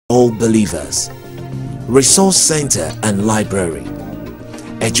all believers. Resource center and library.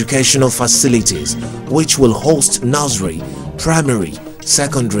 Educational facilities which will host nursery, primary,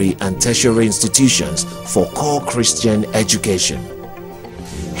 secondary and tertiary institutions for core Christian education.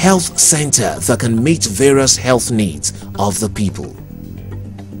 Health center that can meet various health needs of the people.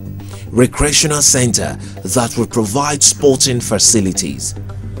 Recreational center that will provide sporting facilities.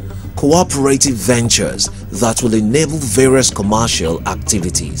 Cooperative ventures that will enable various commercial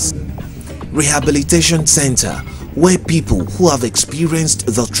activities. Rehabilitation center where people who have experienced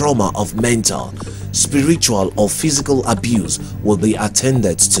the trauma of mental, spiritual or physical abuse will be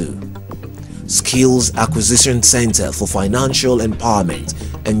attended to. Skills Acquisition Center for financial empowerment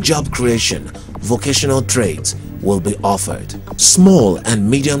and job creation, vocational trades will be offered. Small and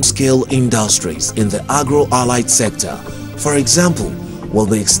medium-scale industries in the agro-allied sector, for example, will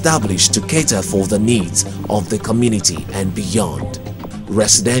be established to cater for the needs of the community and beyond.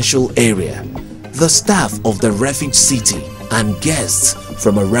 Residential area. The staff of the Refuge city and guests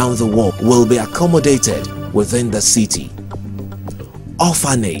from around the world will be accommodated within the city.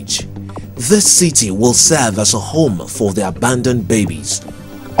 Orphanage. This city will serve as a home for the abandoned babies,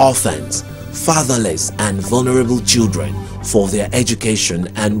 orphans, fatherless and vulnerable children for their education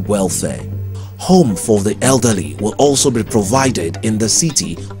and welfare. Home for the elderly will also be provided in the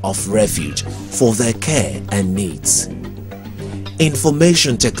city of Refuge for their care and needs.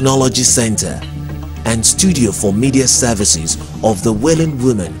 Information Technology Center and Studio for Media Services of the Wailing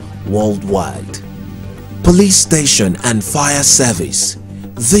Women worldwide. Police Station and Fire Service.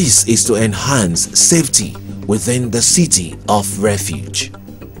 This is to enhance safety within the city of Refuge.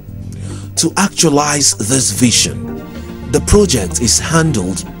 To actualize this vision, the project is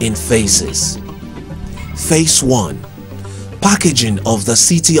handled in phases. Phase 1. Packaging of the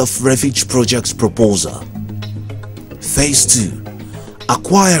City of Refuge project's proposal. Phase 2.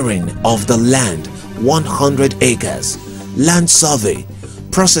 Acquiring of the land 100 acres, land survey,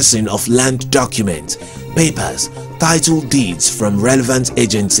 processing of land documents, papers, title deeds from relevant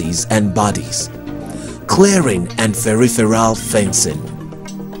agencies and bodies, clearing and peripheral fencing.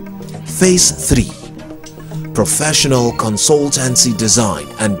 Phase 3. Professional consultancy design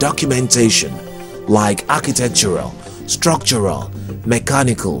and documentation like architectural, structural,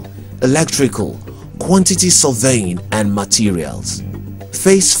 mechanical, electrical, quantity surveying and materials.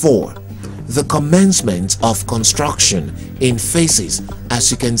 Phase 4. The commencement of construction in phases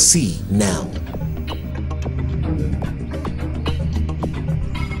as you can see now.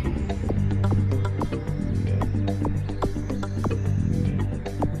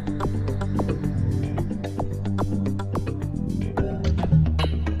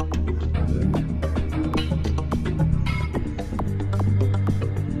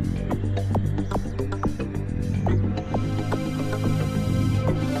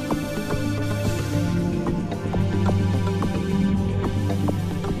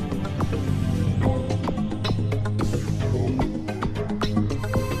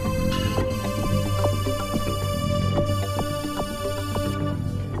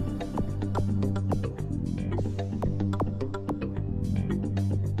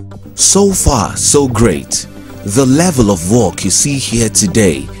 So far, so great. The level of work you see here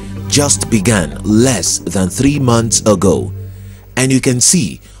today just began less than 3 months ago, and you can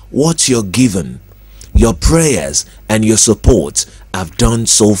see what you're given, your prayers and your support have done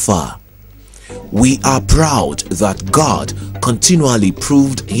so far. We are proud that God continually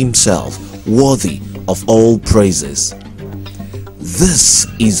proved himself worthy of all praises. This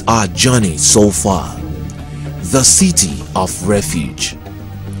is our journey so far. The City of Refuge.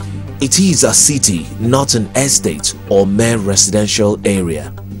 It is a city, not an estate or mere residential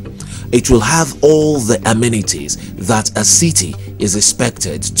area. It will have all the amenities that a city is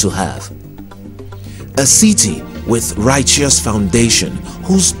expected to have. A city with righteous foundation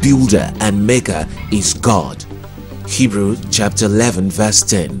whose builder and maker is God. Hebrews chapter 11 verse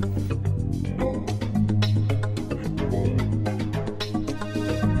 10.